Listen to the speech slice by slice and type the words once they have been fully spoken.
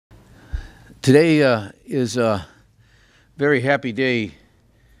Today is a very happy day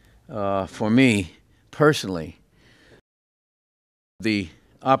for me personally. The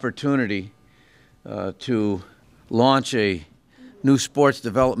opportunity to launch a new sports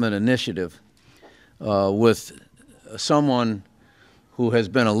development initiative with someone who has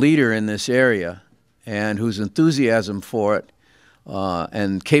been a leader in this area and whose enthusiasm for it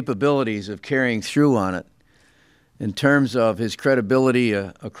and capabilities of carrying through on it in terms of his credibility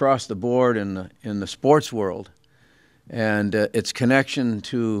across the board in the sports world and its connection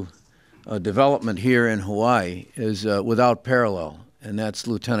to development here in Hawaii is without parallel, and that's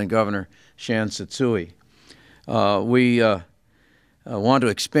Lieutenant Governor Shan Tsutsui. We want to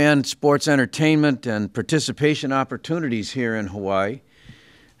expand sports entertainment and participation opportunities here in Hawaii.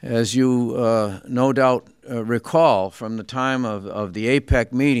 As you no doubt recall from the time of the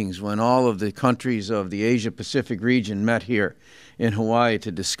APEC meetings when all of the countries of the Asia-Pacific region met here in Hawaii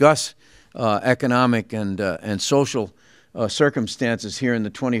to discuss economic and social circumstances here in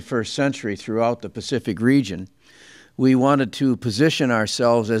the 21st century throughout the Pacific region, we wanted to position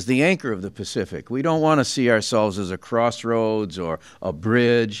ourselves as the anchor of the Pacific. We don't want to see ourselves as a crossroads or a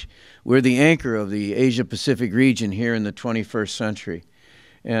bridge. We're the anchor of the Asia-Pacific region here in the 21st century.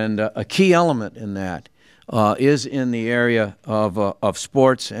 And a key element in that is in the area of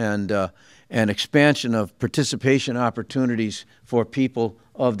sports and expansion of participation opportunities for people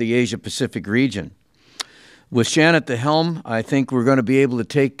of the Asia-Pacific region. With Shan at the helm, I think we're going to be able to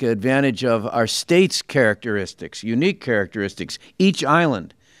take advantage of our state's characteristics, unique characteristics. Each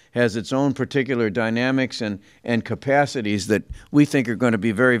island has its own particular dynamics and capacities that we think are going to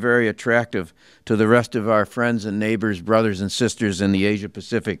be very, very attractive to the rest of our friends and neighbors, brothers and sisters in the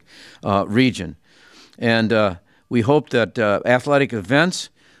Asia-Pacific region. And we hope that athletic events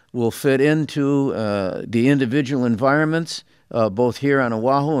will fit into the individual environments, both here on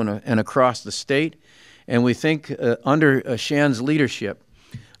Oahu and across the state. And we think under Shan's leadership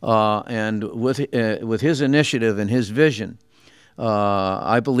and with his initiative and his vision,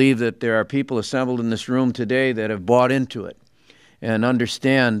 I believe that there are people assembled in this room today that have bought into it and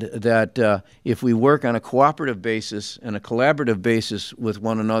understand that if we work on a cooperative basis and a collaborative basis with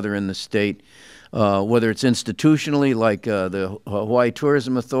one another in the state, whether it's institutionally like the Hawaii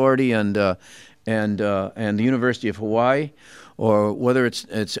Tourism Authority and the University of Hawaii, or whether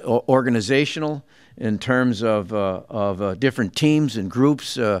it's organizational in terms of different teams and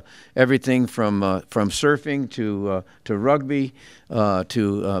groups, everything from surfing to rugby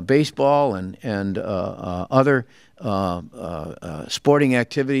to baseball and other sporting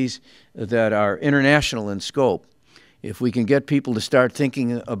activities that are international in scope. If we can get people to start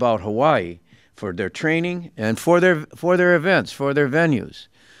thinking about Hawaii for their training and for their events, for their venues,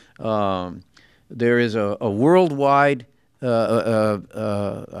 there is a worldwide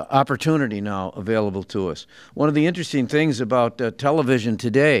opportunity now available to us. One of the interesting things about television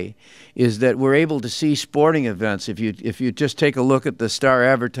today is that we're able to see sporting events. If you just take a look at the Star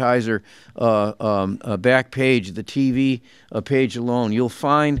Advertiser back page, the TV page alone, you'll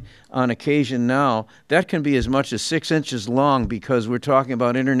find on occasion now that can be as much as 6 inches long because we're talking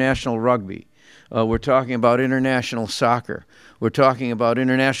about international rugby. We're talking about international soccer. We're talking about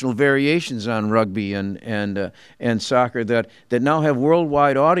international variations on rugby and soccer that now have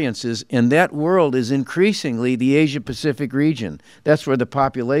worldwide audiences, and that world is increasingly the Asia-Pacific region. That's where the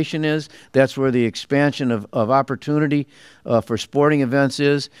population is. That's where the expansion of opportunity for sporting events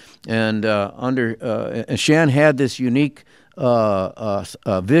is. And Shan had this unique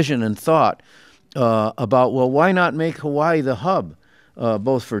vision and thought about, well, why not make Hawaii the hub?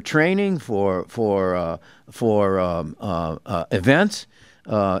 Both for training, for events,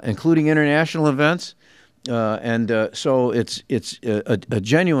 including international events, so it's a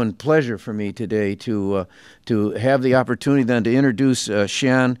genuine pleasure for me today to have the opportunity then to introduce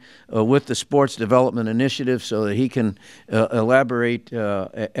Shan with the Sports Development Initiative, so that he can elaborate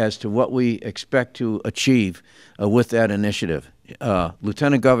as to what we expect to achieve with that initiative.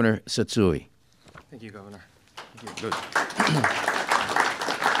 Lieutenant Governor Tsutsui. Thank you, Governor. Thank you. Good.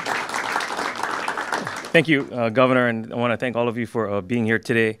 Thank you, Governor, and I want to thank all of you for being here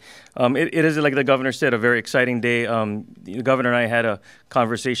today. It is, like the Governor said, a very exciting day. The Governor and I had a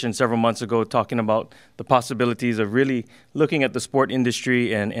conversation several months ago talking about the possibilities of really looking at the sport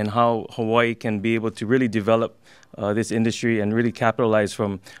industry and how Hawaii can be able to really develop this industry and really capitalize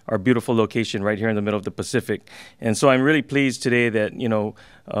from our beautiful location right here in the middle of the Pacific. And so I'm really pleased today that,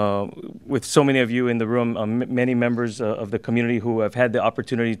 with so many of you in the room, many members of the community who have had the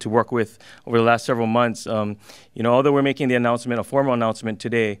opportunity to work with over the last several months, although we're making the announcement, a formal announcement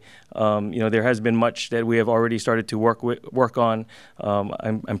today, there has been much that we have already started to work on.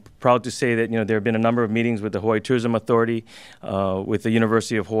 I'm proud to say that, there have been a number of meetings with the Hawaii Tourism Authority, with the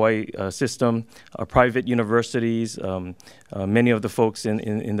University of Hawaii system, private universities, many of the folks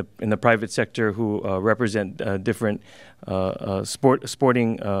in the private sector who represent different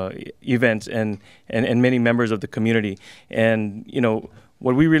sporting events and many members of the community. And,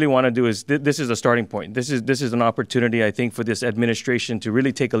 what we really want to do is this is a starting point. This is an opportunity, I think, for this administration to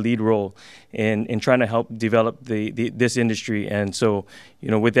really take a lead role in trying to help develop this industry. And so,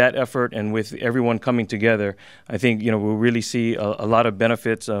 with that effort and with everyone coming together, I think we'll really see a lot of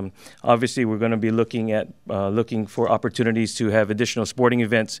benefits. Obviously, we're going to be looking for opportunities to have additional sporting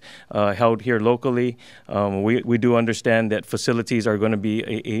events held here locally. We do understand that facilities are going to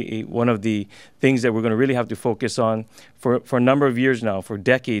be one of the things that we're going to really have to focus on for a number of years now. For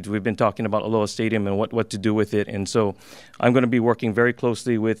decades, we've been talking about Aloha Stadium and what to do with it. And so I'm going to be working very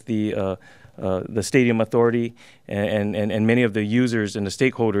closely with the Stadium Authority and many of the users and the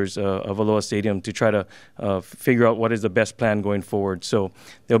stakeholders of Aloha Stadium to try to figure out what is the best plan going forward. So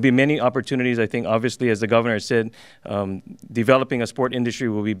there'll be many opportunities. I think, obviously, as the governor said, developing a sport industry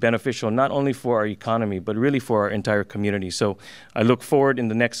will be beneficial not only for our economy, but really for our entire community. So I look forward in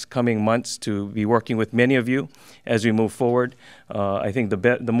the next coming months to be working with many of you as we move forward. I think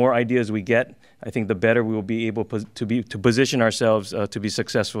the more ideas we get, I think the better we will be able to position ourselves to be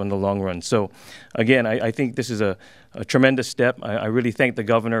successful in the long run. So, again, I think this is a tremendous step. I really thank the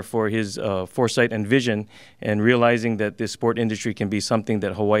governor for his foresight and vision and realizing that this sport industry can be something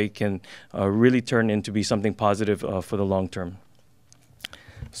that Hawaii can really turn into be something positive for the long term.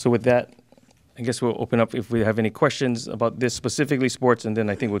 So with that, I guess we'll open up if we have any questions about this, specifically sports, and then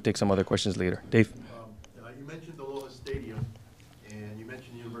I think we'll take some other questions later. Dave? You mentioned the Aloha Stadium, and you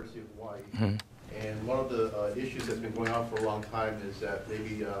mentioned the University of Hawaii. Mm-hmm. And one of the issues that's been going on for a long time is that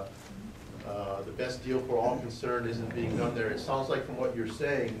maybe the best deal for all concerned isn't being done there. It sounds like from what you're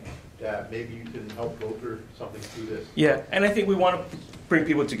saying that maybe you can help broker something through this. Yeah, and I think we want to bring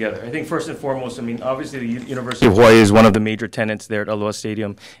people together. I think first and foremost, obviously the University of Hawaii is one of the major tenants there at Aloha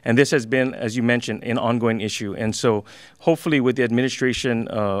Stadium, and this has been, as you mentioned, an ongoing issue. And so hopefully with the administration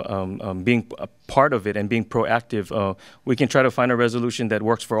being a part of it and being proactive, we can try to find a resolution that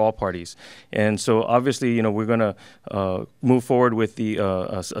works for all parties. And so obviously, we're going to move forward with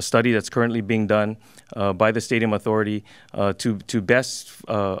a study that's currently being done by the Stadium Authority to best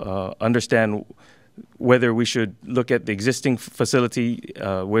understand whether we should look at the existing facility,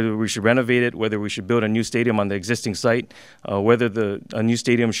 whether we should renovate it, whether we should build a new stadium on the existing site, whether a new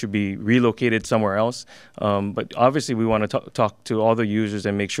stadium should be relocated somewhere else. But obviously we want to talk to all the users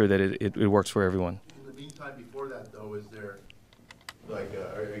and make sure that it works for everyone. In the meantime, before that though, is there,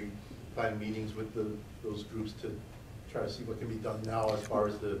 are you planning meetings with those groups to try to see what can be done now as far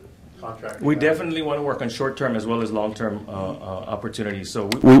as the contract? We definitely want to work on short-term as well as long-term opportunities. So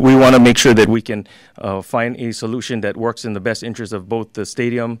we want to make sure that we can find a solution that works in the best interest of both the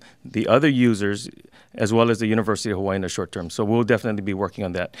stadium, the other users, as well as the University of Hawaii in the short term. So we'll definitely be working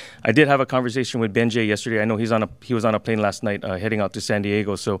on that. I did have a conversation with Ben Jay yesterday. I know he was on a plane last night heading out to San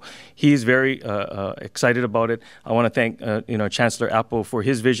Diego. So he's very excited about it. I want to thank Chancellor Apple for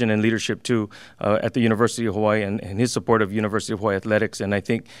his vision and leadership too at the University of Hawaii and his support of University of Hawaii athletics. And I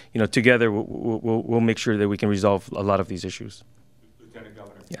think together we'll make sure that we can resolve a lot of these issues. Lieutenant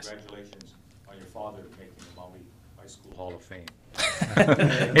Governor, yes. Congratulations on your father making the Maui High School Hall of Fame.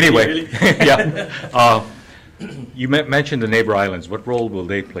 Anyway, yeah. You mentioned the neighbor islands. What role will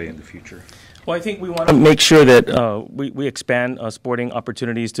they play in the future? Well, I think we want to make sure that we expand sporting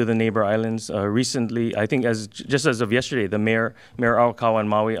opportunities to the neighbor islands. Recently, I think just as of yesterday, the Mayor Arakawa in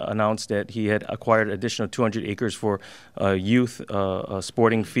Maui announced that he had acquired additional 200 acres for youth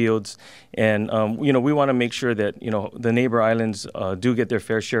sporting fields. And, we want to make sure that, the neighbor islands do get their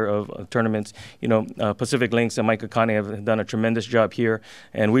fair share of tournaments. Pacific Links and Maikakane have done a tremendous job here.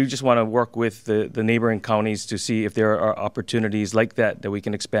 And we just want to work with the neighboring counties to see if there are opportunities like that we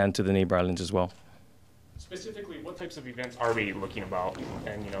can expand to the neighbor islands as well. Specifically, what types of events are we looking about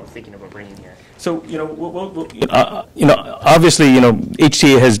and thinking about bringing here? So obviously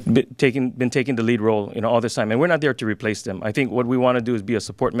HTA has been taking the lead role all this time, and we're not there to replace them. I think what we want to do is be a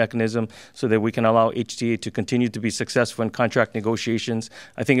support mechanism so that we can allow HTA to continue to be successful in contract negotiations.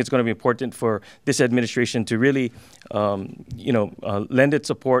 I think it's going to be important for this administration to really lend its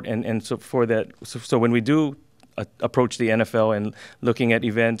support and so for that. So when we do approach the NFL and looking at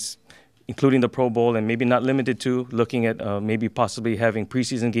events, including the Pro Bowl, and maybe not limited to, looking at maybe possibly having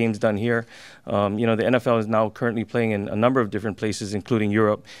preseason games done here. You know, the NFL is now currently playing in a number of different places, including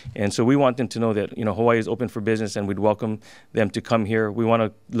Europe. And so we want them to know that, you know, Hawaii is open for business and we'd welcome them to come here. We want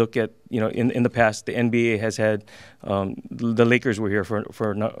to look at, you know, in the past, the NBA has had, the Lakers were here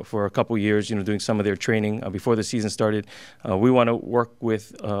for a couple years, you know, doing some of their training before the season started. We want to work with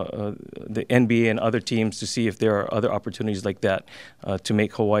the NBA and other teams to see if there are other opportunities like that to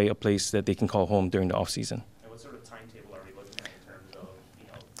make Hawaii a place that they can call home during the off season. And what sort of timetable are we looking at in terms of, you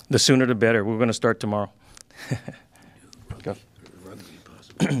know? The sooner the better. We're going to start tomorrow. Go.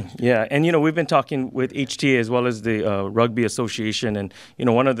 Yeah, and you know, we've been talking with HTA as well as the Rugby Association, and you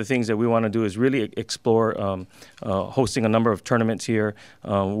know, one of the things that we want to do is really explore hosting a number of tournaments here.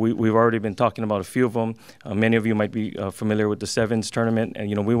 We've already been talking about a few of them. Many of you might be familiar with the Sevens tournament, and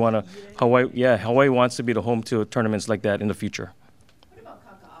you know, we want to Hawaii wants to be the home to tournaments like that in the future. What about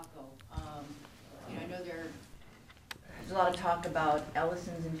Kaka'ako? You know, I know there's a lot of talk about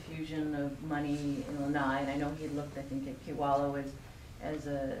Ellison's infusion of money in Lanai, and I know he had looked, I think, at Kiwalo as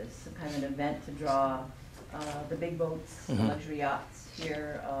some kind of an event to draw the big boats, luxury yachts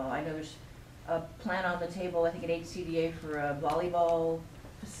here. I know there's a plan on the table, I think at HCDA, for a volleyball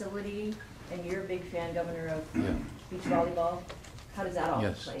facility, and you're a big fan, Governor, of beach volleyball. How does that all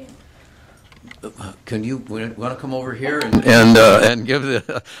play in? Can you want to come over here and give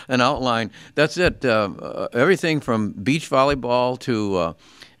an outline? That's it. Everything from beach volleyball to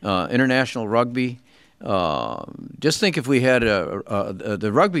international rugby. Just think if we had the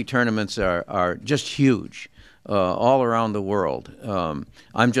rugby tournaments are just huge all around the world.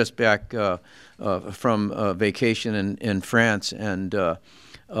 I'm just back from vacation in France, and the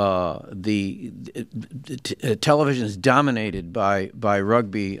television is dominated by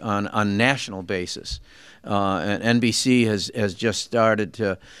rugby on national basis. And NBC has just started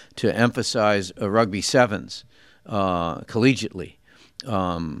to emphasize rugby sevens collegiately.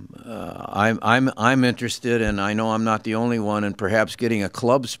 I'm interested, and I know I'm not the only one, in perhaps getting a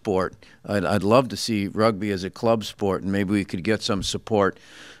club sport. I'd love to see rugby as a club sport, and maybe we could get some support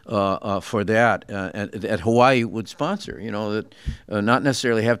for that. That Hawaii would sponsor. You know, that not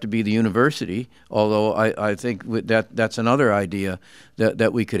necessarily have to be the university, although I think that's another idea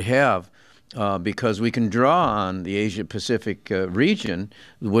that we could have. Because we can draw on the Asia Pacific region,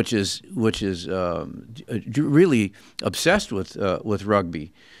 which is really obsessed with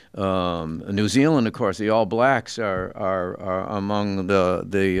rugby. New Zealand, of course, the All Blacks are among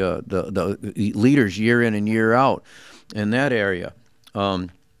the leaders year in and year out in that area.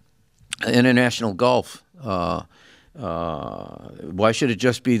 International golf. Why should it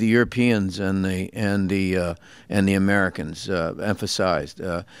just be the Europeans and the Americans emphasized?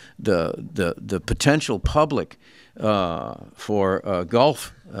 The potential public for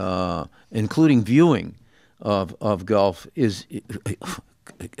golf, including viewing of golf, is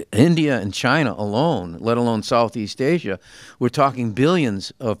India and China alone, let alone Southeast Asia. We're talking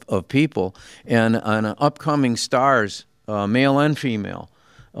billions of people, and upcoming stars, male and female,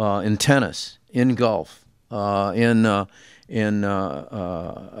 in tennis, in golf. In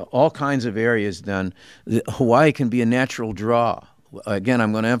all kinds of areas, then Hawaii can be a natural draw. Again,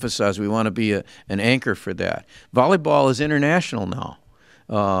 I'm going to emphasize we want to be an anchor for that. Volleyball is international now.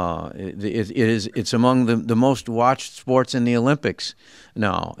 It's among the most watched sports in the Olympics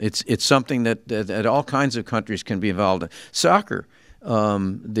now. It's something that all kinds of countries can be involved in. Soccer.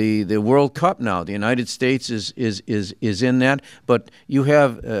 The World Cup now. The United States is in that, but you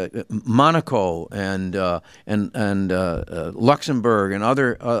have Monaco and Luxembourg and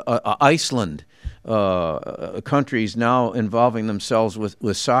other Iceland countries now involving themselves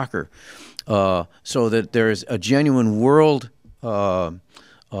with soccer, so that there is a genuine world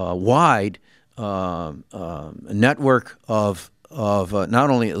wide network of not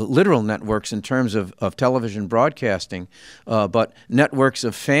only literal networks in terms of television broadcasting, but networks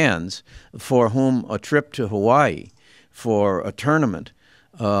of fans for whom a trip to Hawaii for a tournament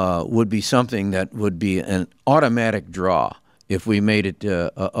would be something that would be an automatic draw if we made it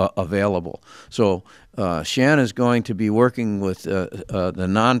available. So Shan is going to be working with the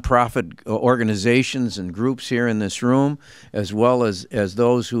nonprofit organizations and groups here in this room, as well as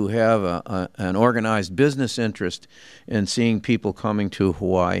those who have an organized business interest in seeing people coming to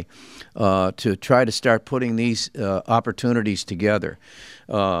Hawaii, to try to start putting these opportunities together.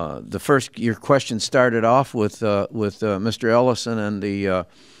 Your question started off with Mr. Ellison and the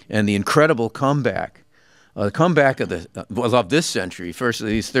incredible comeback. The comeback of this century, first of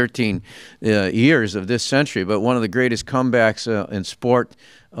these 13 years of this century, but one of the greatest comebacks in sport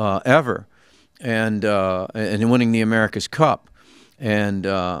ever. and winning the America's Cup. And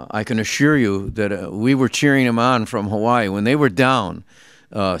I can assure you that we were cheering them on from Hawaii when they were down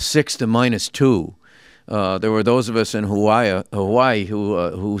 6 to -2. There were those of us in Hawaii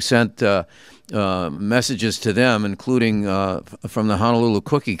who sent messages to them, including from the Honolulu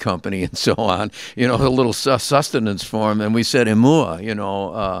Cookie Company and so on, you know, a little sustenance for them. And we said, "Emua, you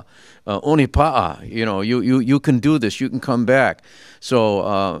know, Unipa'a, you know, you can do this, you can come back."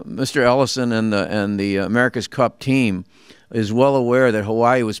 So Mr. Ellison and the America's Cup team is well aware that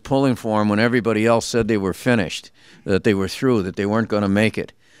Hawaii was pulling for them when everybody else said they were finished, that they were through, that they weren't going to make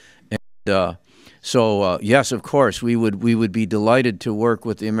it. And so yes, of course, we would be delighted to work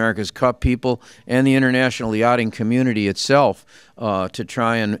with the America's Cup people and the international yachting community itself to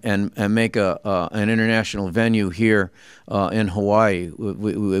try and make an international venue here in Hawaii.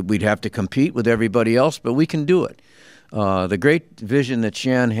 We'd have to compete with everybody else, but we can do it. The great vision that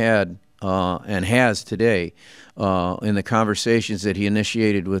Shan had and has today in the conversations that he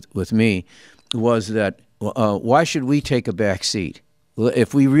initiated with me was that why should we take a back seat?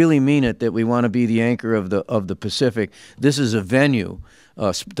 If we really mean it, that we want to be the anchor of the Pacific, this is a venue.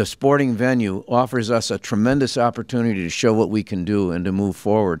 The sporting venue offers us a tremendous opportunity to show what we can do and to move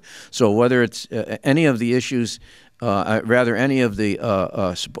forward. So whether it's any of the issues, rather any of the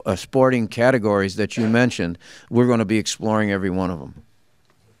sporting categories that you mentioned, we're going to be exploring every one of them.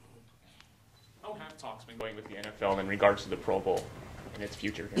 How have talks been going with the NFL in regards to the Pro Bowl and its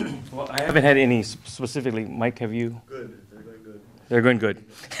future here? Well, I haven't had any specifically. Mike, have you? Good, they're going good. They're going good.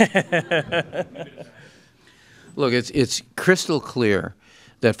 Look, it's crystal clear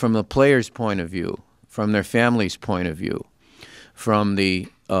that from the players' point of view, from their families' point of view, from the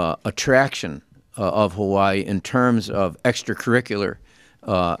attraction of Hawaii in terms of extracurricular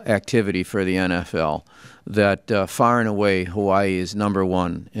activity for the NFL, that far and away Hawaii is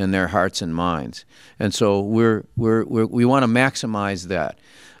 #1 in their hearts and minds, and so we want to maximize that.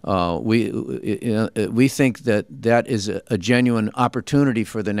 We think that is a genuine opportunity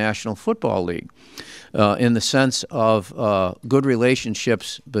for the National Football League, in the sense of good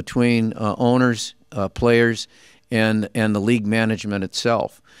relationships between owners, players, and the league management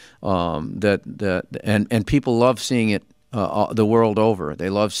itself. And people love seeing it the world over. They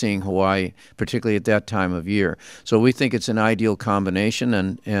love seeing Hawaii, particularly at that time of year. So we think it's an ideal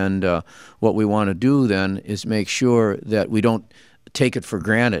combination, and what we want to do then is make sure that we don't take it for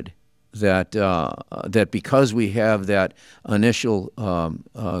granted that that because we have that initial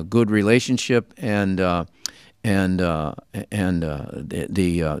good relationship and the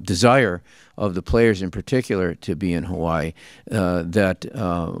desire of the players in particular to be in Hawaii, that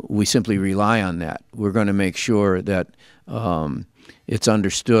we simply rely on that. We're going to make sure that it's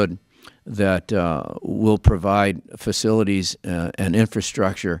understood that will provide facilities and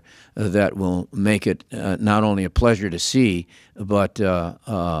infrastructure that will make it not only a pleasure to see, but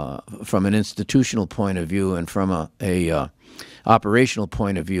from an institutional point of view and from a operational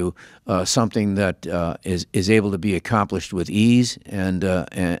point of view, something that is able to be accomplished with ease and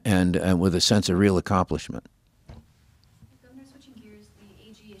with a sense of real accomplishment. Governor, switching gears, the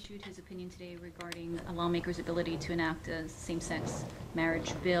AG issued his opinion today regarding a lawmaker's ability to enact a same-sex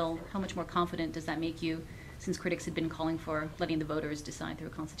marriage bill. How much more confident does that make you, since critics had been calling for letting the voters decide through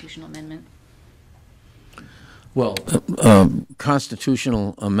a constitutional amendment? Well,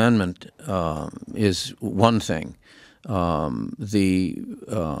 constitutional amendment is one thing. The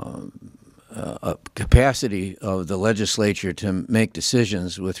capacity of the legislature to make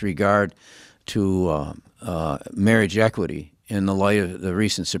decisions with regard to marriage equity in the light of the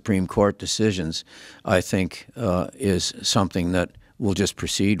recent Supreme Court decisions, I think, is something that we'll just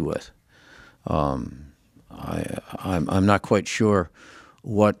proceed with. I'm not quite sure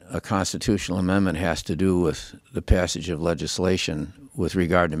what a constitutional amendment has to do with the passage of legislation with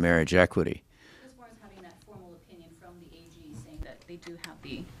regard to marriage equity. As far as having that formal opinion from the AG saying that they do have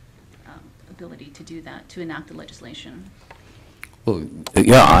the ability to do that, to enact the legislation. Well,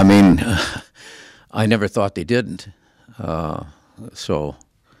 yeah, I mean, I never thought they didn't. So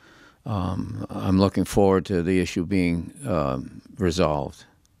I'm looking forward to the issue being resolved.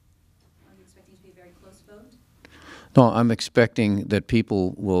 Are you expecting to be a very close vote? No, I'm expecting that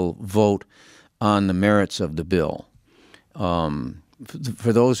people will vote on the merits of the bill.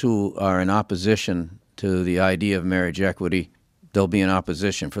 For those who are in opposition to the idea of marriage equity, they'll be in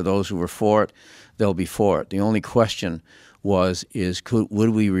opposition. For those who are for it, they'll be for it. The only question would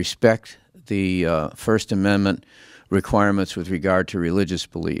we respect the First Amendment requirements with regard to religious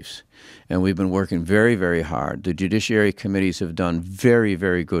beliefs. And we've been working very, very hard. The judiciary committees have done very,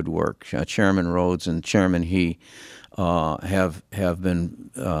 very good work. Chairman Rhodes and Chairman He have been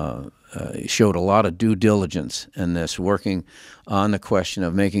showed a lot of due diligence in this, working on the question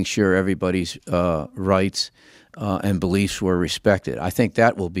of making sure everybody's rights and beliefs were respected. I think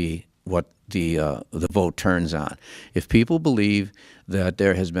that will be what the vote turns on. If people believe that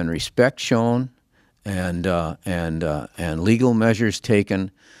there has been respect shown and legal measures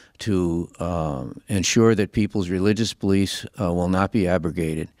taken to ensure that people's religious beliefs will not be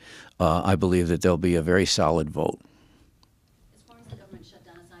abrogated, I believe that there'll be a very solid vote. As far as the government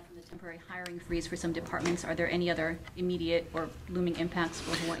shutdown, aside from the temporary hiring freeze for some departments, are there any other immediate or looming impacts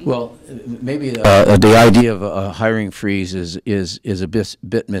for Hawaii? Well, maybe the idea of a hiring freeze is a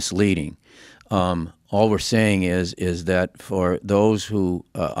bit misleading. All we're saying is that for those who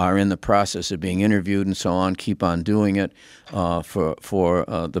are in the process of being interviewed and so on, keep on doing it. For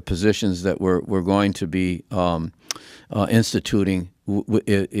the positions that we're going to be instituting,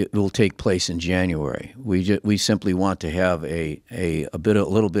 it will take place in January. We simply want to have a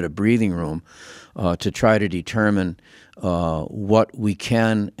little bit of breathing room to try to determine what we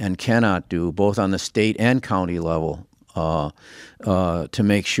can and cannot do, both on the state and county level, to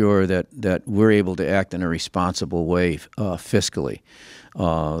make sure that we're able to act in a responsible way fiscally.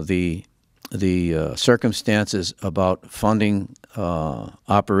 The circumstances about funding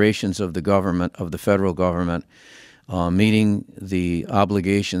operations of the government, of the federal government, meeting the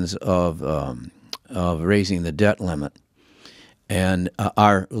obligations of raising the debt limit, and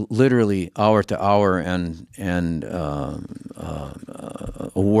are literally hour to hour and a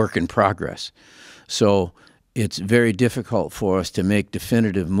work in progress. So it's very difficult for us to make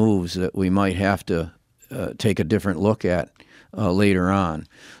definitive moves that we might have to take a different look at later on.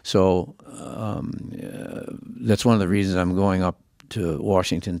 So that's one of the reasons I'm going up to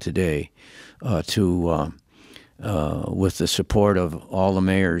Washington today to, with the support of all the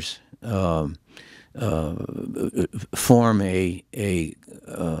mayors, form a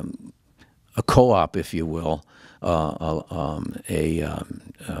co-op, if you will, a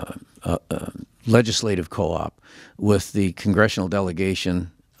legislative co-op with the congressional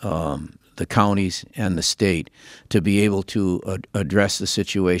delegation, the counties, and the state to be able to address the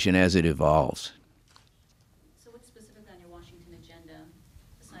situation as it evolves. So what's specific on your Washington agenda,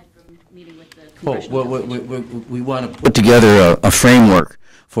 aside from meeting with the congressional delegation? We want to put together a framework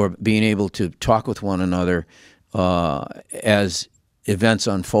for being able to talk with one another as events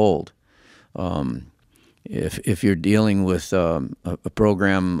unfold. If you're dealing with a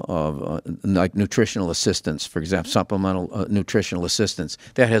program of like nutritional assistance, for example, supplemental nutritional assistance,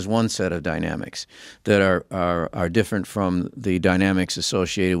 that has one set of dynamics that are different from the dynamics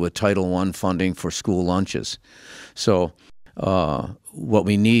associated with Title I funding for school lunches. So what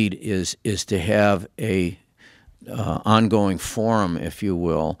we need is to have a ongoing forum, if you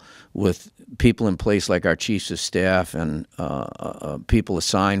will, with people in place like our chiefs of staff and people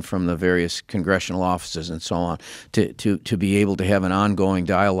assigned from the various congressional offices and so on, to be able to have an ongoing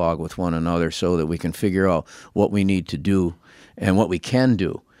dialogue with one another so that we can figure out what we need to do and what we can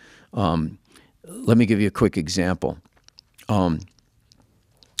do. Let me give you a quick example.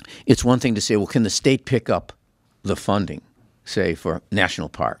 It's one thing to say, well, can the state pick up the funding, say, for national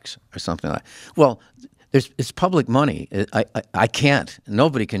parks or something like that? Well, it's public money. I can't.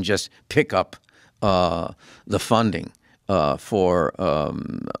 Nobody can just pick up the funding for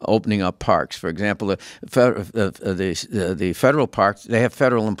opening up parks. For example, the federal parks, they have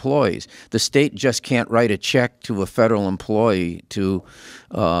federal employees. The state just can't write a check to a federal employee to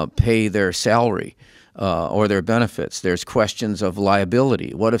pay their salary or their benefits. There's questions of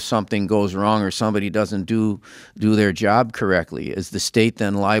liability. What if something goes wrong or somebody doesn't do their job correctly? Is the state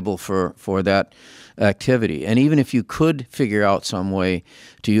then liable for that activity? And even if you could figure out some way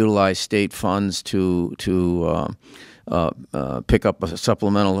to utilize state funds to pick up a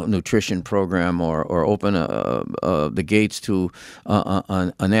supplemental nutrition program or open the gates to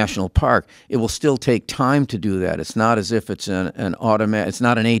a national park, it will still take time to do that. It's not as if it's an automatic. It's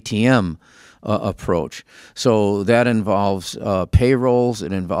not an ATM approach. So that involves payrolls.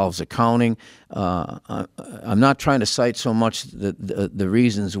 It involves accounting. I'm not trying to cite so much the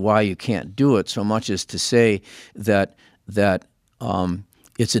reasons why you can't do it, so much as to say that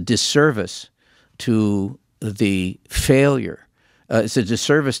it's a disservice to the failure. It's a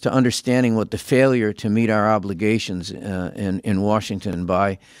disservice to understanding what the failure to meet our obligations in Washington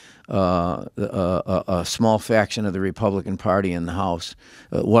by a small faction of the Republican Party in the House,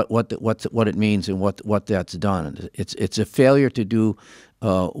 what it means and what that's done. It's a failure to do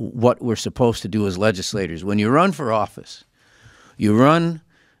what we're supposed to do as legislators. When you run for office, you run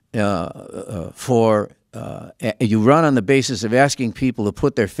you run on the basis of asking people to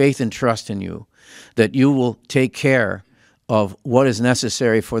put their faith and trust in you, that you will take care of what is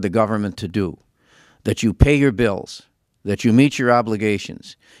necessary for the government to do, that you pay your bills, that you meet your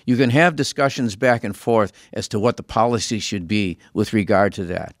obligations. You can have discussions back and forth as to what the policy should be with regard to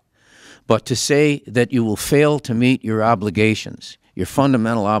that. But to say that you will fail to meet your obligations, your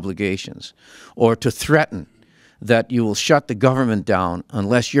fundamental obligations, or to threaten that you will shut the government down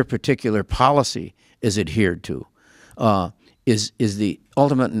unless your particular policy is adhered to, is the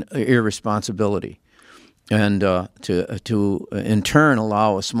ultimate irresponsibility. And to in turn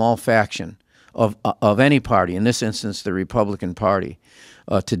allow a small faction of any party, in this instance the Republican Party,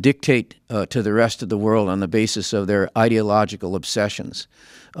 to dictate to the rest of the world on the basis of their ideological obsessions,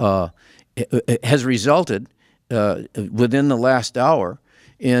 it has resulted within the last hour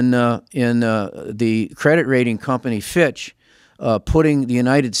in the credit rating company Fitch putting the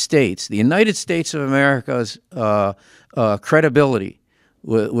United States of America's credibility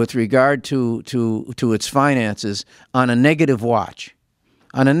with regard to its finances on a negative watch.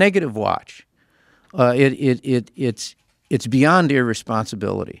 On a negative watch. It's beyond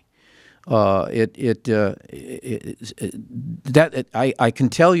irresponsibility. I can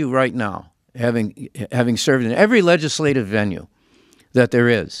tell you right now, having served in every legislative venue that there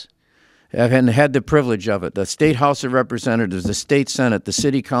is, I've had the privilege of it, the State House of Representatives, the State Senate, the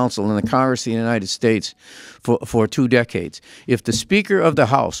City Council, and the Congress of the United States for 2 decades. If the Speaker of the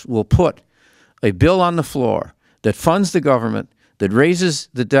House will put a bill on the floor that funds the government, that raises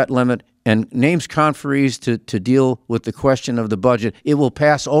the debt limit, and names conferees to deal with the question of the budget, it will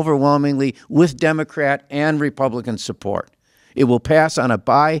pass overwhelmingly with Democrat and Republican support. It will pass on a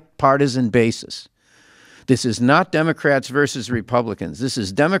bipartisan basis. This is not Democrats versus Republicans. This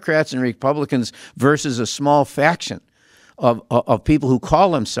is Democrats and Republicans versus a small faction of people who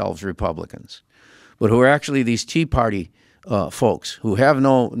call themselves Republicans, but who are actually these Tea Party folks who have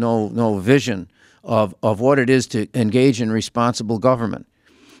no vision of what it is to engage in responsible government.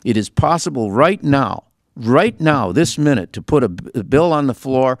 It is possible right now, this minute, to put a bill on the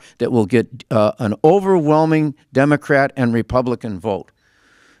floor that will get an overwhelming Democrat and Republican vote.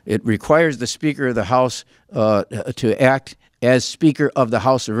 It requires the Speaker of the House to act as Speaker of the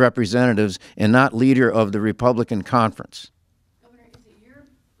House of Representatives and not leader of the Republican conference. Governor, is it your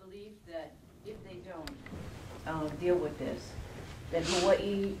belief that if they don't deal with this, that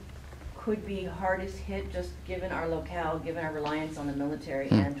Hawaii could be hardest hit, just given our locale, given our reliance on the military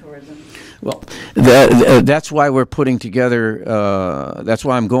and tourism? Well, that's why we're putting together, that's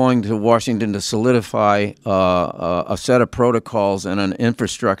why I'm going to Washington to solidify a set of protocols and an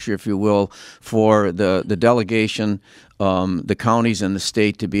infrastructure, if you will, for the delegation, the counties and the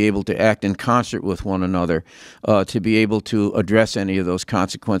state to be able to act in concert with one another, to be able to address any of those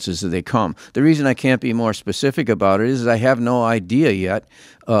consequences as they come. The reason I can't be more specific about it is I have no idea yet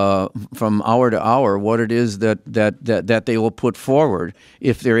from hour to hour what it is that they will put forward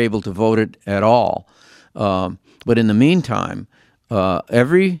if they're able to vote it at all. But in the meantime,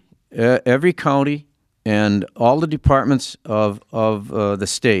 every county and all the departments of the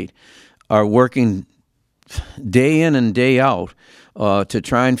state are working day in and day out to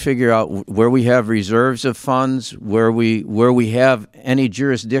try and figure out where we have reserves of funds, where we have any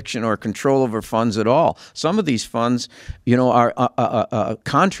jurisdiction or control over funds at all. Some of these funds, are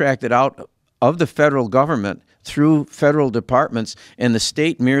contracted out of the federal government through federal departments, and the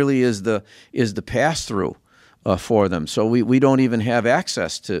state merely is the pass-through for them. So we don't even have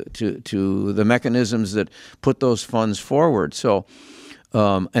access to the mechanisms that put those funds forward. So.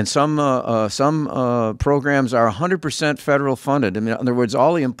 And some programs are 100% federal funded. I mean, in other words,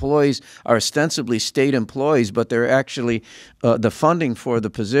 all the employees are ostensibly state employees, but they're actually the funding for the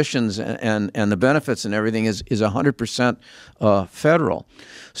positions and the benefits and everything is 100% federal.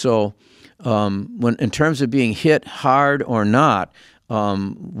 So when in terms of being hit hard or not,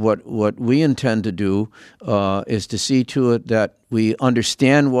 what we intend to do is to see to it that we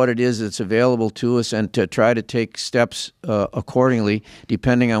understand what it is that's available to us and to try to take steps accordingly,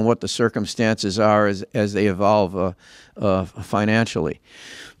 depending on what the circumstances are as they evolve financially.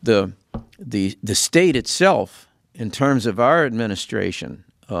 The state itself, in terms of our administration,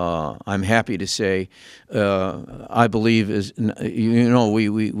 I'm happy to say, I believe is,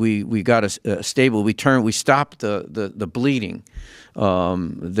 we got a stable. We stopped the bleeding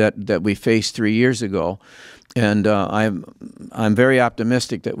that we faced 3 years ago, and I'm very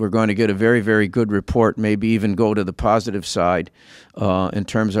optimistic that we're going to get a very, very good report. Maybe even go to the positive side in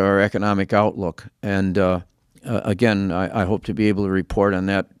terms of our economic outlook. And again, I hope to be able to report on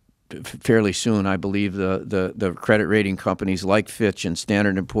that fairly soon. I believe the credit rating companies like Fitch and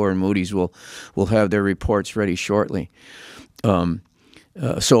Standard & Poor and Moody's will have their reports ready shortly.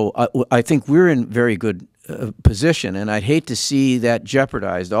 So I think we're in very good position, and I'd hate to see that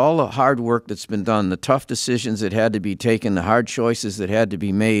jeopardized. All the hard work that's been done, the tough decisions that had to be taken, the hard choices that had to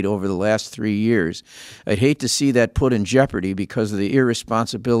be made over the last 3 years, I'd hate to see that put in jeopardy because of the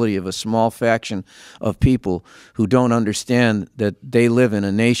irresponsibility of a small faction of people who don't understand that they live in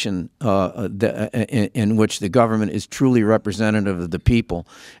a nation in which the government is truly representative of the people,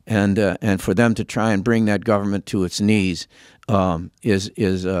 and for them to try and bring that government to its knees is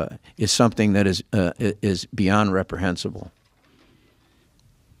something that is beyond reprehensible.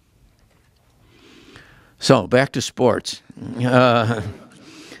 So back to sports. I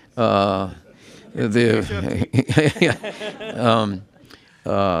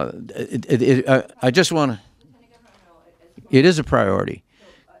just want to. It is a priority.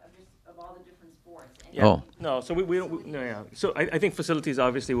 Of all the different sports. Yeah. Oh. No, so we don't, no, yeah. So I think facilities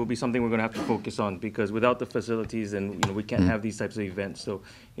obviously will be something we're going to have to focus on, because without the facilities, then, we can't have these types of events. So,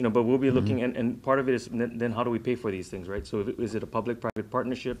 but we'll be looking, and part of it is then how do we pay for these things, right? So is it a public-private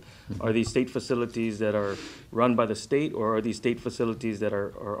partnership? Are these state facilities that are run by the state, or are these state facilities that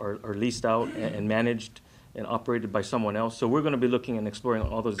are leased out and managed and operated by someone else? So we're going to be looking and exploring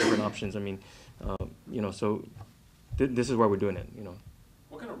all those different options. I mean, so this is why we're doing it,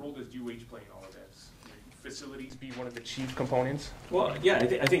 What kind of role does UH play in all of this? Facilities be one of the chief components? Well, yeah,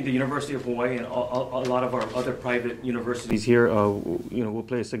 I think the University of Hawaii and a lot of our other private universities here, will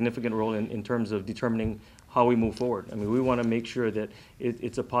play a significant role in terms of determining how we move forward. I mean, we want to make sure that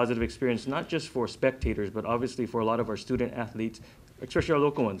it's a positive experience, not just for spectators, but obviously for a lot of our student athletes, especially our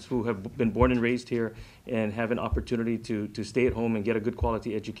local ones who have been born and raised here and have an opportunity to stay at home and get a good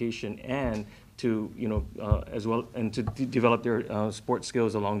quality education, and to as well, and to develop their sports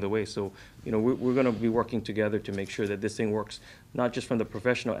skills along the way. So we're going to be working together to make sure that this thing works, not just from the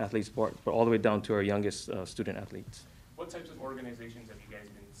professional athletes part, but all the way down to our youngest student athletes. What types of organizations have you guys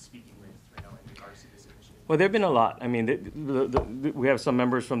been speaking with right now in regards to this initiative? Well, there have been a lot. I mean, we have some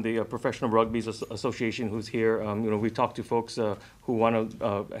members from the Professional Rugby Association who's here. We've talked to folks who want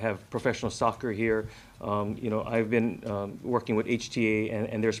to have professional soccer here. I've been working with HTA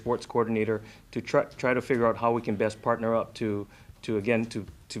and their sports coordinator to try to figure out how we can best partner up to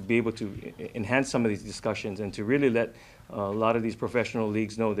be able to enhance some of these discussions, and to really let a lot of these professional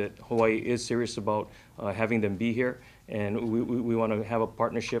leagues know that Hawaii is serious about having them be here, and we want to have a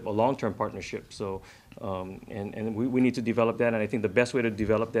partnership, a long-term partnership. So, and we need to develop that, and I think the best way to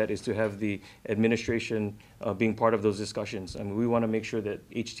develop that is to have the administration being part of those discussions. I mean, we want to make sure that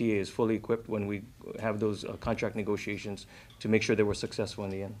HTA is fully equipped when we have those contract negotiations to make sure that we're successful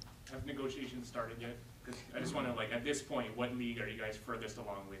in the end. Have negotiations started yet? Because I just want to, at this point, what league are you guys furthest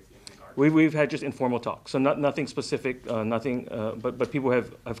along with in regards? We've had just informal talks, so nothing specific, nothing. But people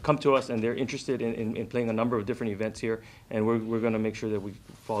have come to us, and they're interested in playing a number of different events here, and we're going to make sure that we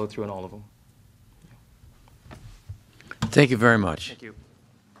follow through on all of them. Thank you very much. Thank you.